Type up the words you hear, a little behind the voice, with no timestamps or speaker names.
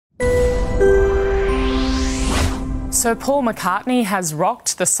Sir Paul McCartney has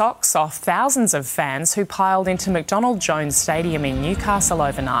rocked the socks off thousands of fans who piled into McDonald Jones Stadium in Newcastle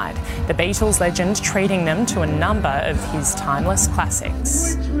overnight. The Beatles legend treating them to a number of his timeless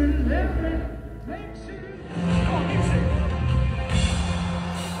classics.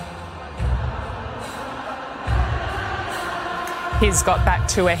 He's got back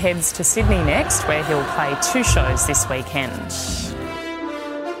tour heads to Sydney next, where he'll play 2 shows this weekend.